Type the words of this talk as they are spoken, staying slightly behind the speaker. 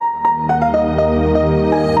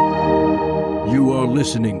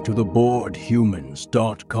listening to the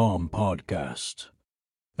BoredHumans.com podcast.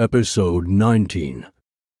 Episode 19,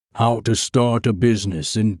 How to Start a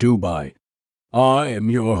Business in Dubai. I am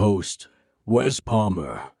your host, Wes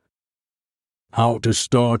Palmer. How to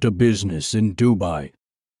Start a Business in Dubai.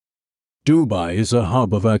 Dubai is a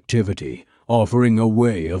hub of activity, offering a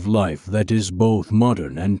way of life that is both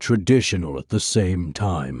modern and traditional at the same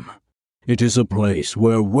time. It is a place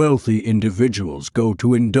where wealthy individuals go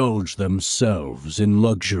to indulge themselves in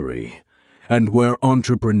luxury, and where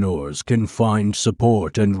entrepreneurs can find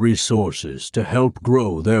support and resources to help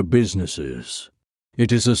grow their businesses.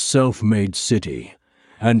 It is a self-made city,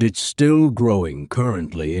 and it's still growing,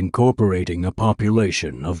 currently incorporating a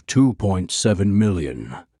population of 2.7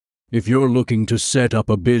 million. If you're looking to set up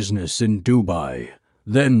a business in Dubai,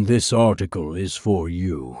 then this article is for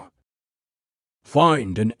you.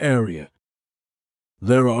 Find an area.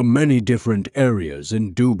 There are many different areas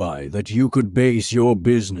in Dubai that you could base your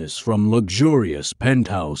business, from luxurious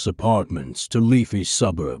penthouse apartments to leafy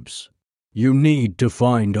suburbs. You need to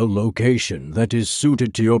find a location that is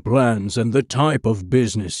suited to your plans and the type of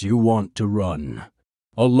business you want to run.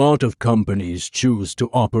 A lot of companies choose to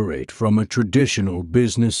operate from a traditional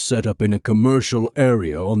business setup in a commercial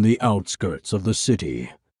area on the outskirts of the city.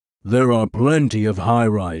 There are plenty of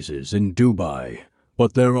high-rises in Dubai,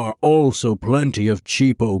 but there are also plenty of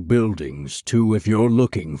cheapo buildings too. If you're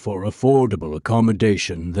looking for affordable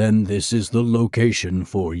accommodation, then this is the location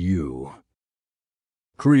for you.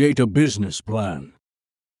 Create a business plan.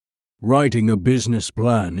 Writing a business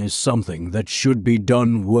plan is something that should be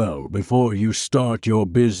done well before you start your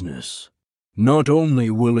business. Not only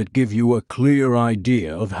will it give you a clear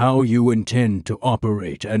idea of how you intend to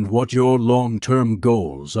operate and what your long-term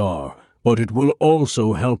goals are, but it will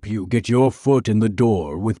also help you get your foot in the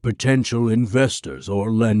door with potential investors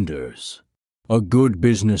or lenders. A good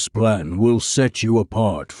business plan will set you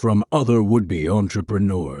apart from other would-be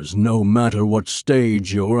entrepreneurs, no matter what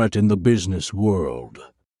stage you're at in the business world.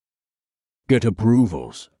 Get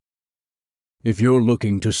approvals. If you're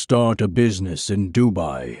looking to start a business in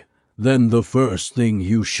Dubai, then the first thing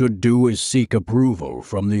you should do is seek approval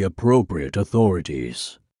from the appropriate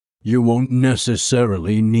authorities. You won't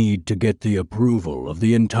necessarily need to get the approval of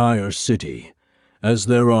the entire city, as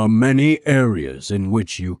there are many areas in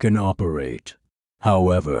which you can operate.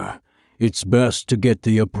 However, it's best to get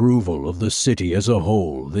the approval of the city as a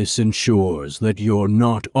whole. This ensures that you're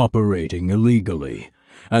not operating illegally,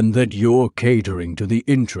 and that you're catering to the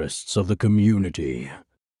interests of the community.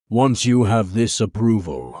 Once you have this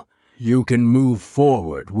approval, you can move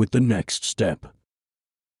forward with the next step.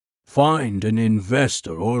 Find an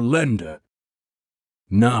investor or lender.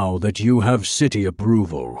 Now that you have city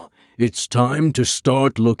approval, it's time to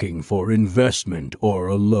start looking for investment or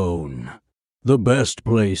a loan. The best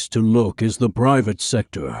place to look is the private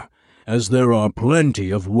sector, as there are plenty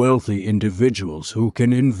of wealthy individuals who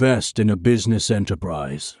can invest in a business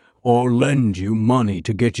enterprise or lend you money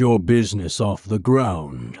to get your business off the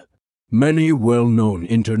ground. Many well-known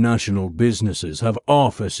international businesses have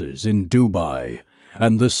offices in Dubai,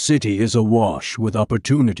 and the city is awash with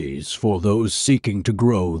opportunities for those seeking to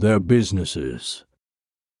grow their businesses.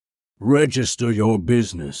 Register your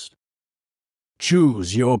business.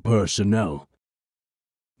 Choose your personnel.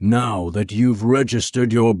 Now that you've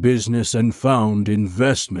registered your business and found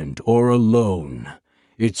investment or a loan,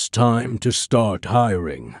 it's time to start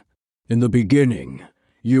hiring. In the beginning,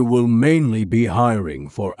 you will mainly be hiring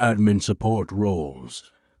for admin support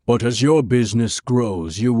roles, but as your business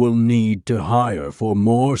grows, you will need to hire for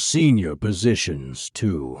more senior positions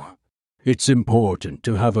too. It's important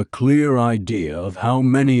to have a clear idea of how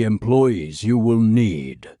many employees you will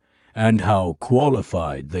need and how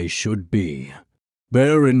qualified they should be.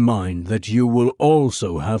 Bear in mind that you will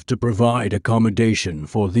also have to provide accommodation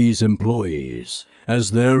for these employees,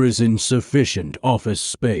 as there is insufficient office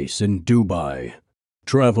space in Dubai.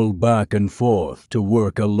 Travel back and forth to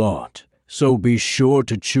work a lot, so be sure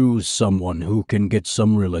to choose someone who can get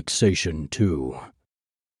some relaxation too.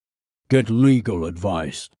 Get legal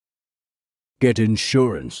advice. Get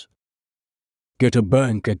insurance. Get a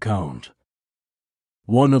bank account.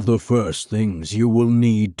 One of the first things you will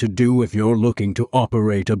need to do if you're looking to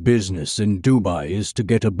operate a business in Dubai is to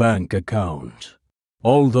get a bank account.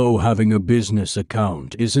 Although having a business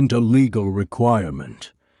account isn't a legal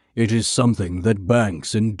requirement, it is something that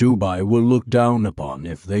banks in Dubai will look down upon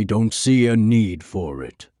if they don't see a need for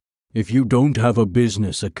it. If you don't have a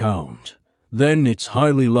business account, then it's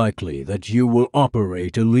highly likely that you will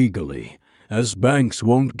operate illegally, as banks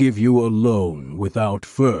won't give you a loan without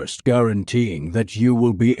first guaranteeing that you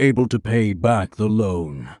will be able to pay back the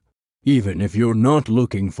loan. Even if you're not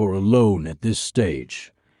looking for a loan at this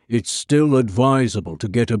stage, it's still advisable to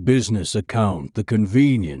get a business account. The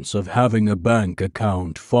convenience of having a bank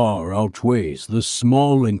account far outweighs the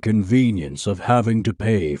small inconvenience of having to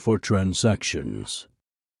pay for transactions.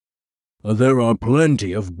 There are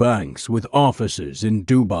plenty of banks with offices in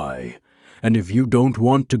Dubai, and if you don't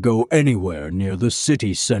want to go anywhere near the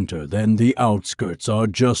city center, then the outskirts are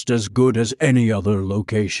just as good as any other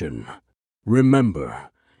location. Remember,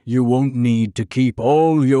 you won't need to keep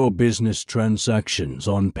all your business transactions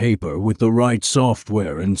on paper. With the right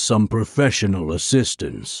software and some professional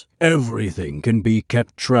assistance, everything can be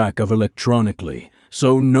kept track of electronically,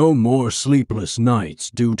 so no more sleepless nights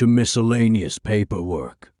due to miscellaneous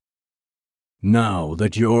paperwork. Now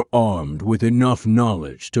that you're armed with enough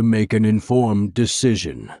knowledge to make an informed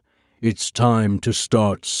decision, it's time to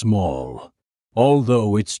start small.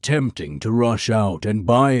 Although it's tempting to rush out and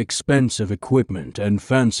buy expensive equipment and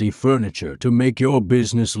fancy furniture to make your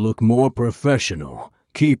business look more professional,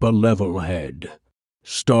 keep a level head.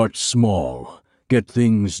 Start small, get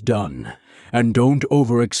things done, and don't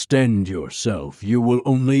overextend yourself. You will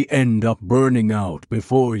only end up burning out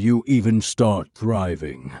before you even start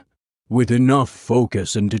thriving. With enough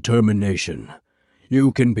focus and determination,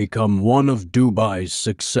 you can become one of Dubai's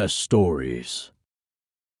success stories.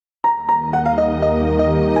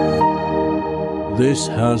 This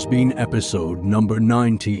has been episode number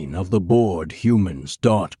 19 of the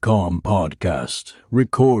BoredHumans.com podcast,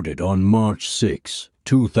 recorded on March 6,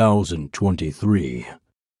 2023.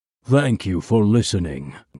 Thank you for listening.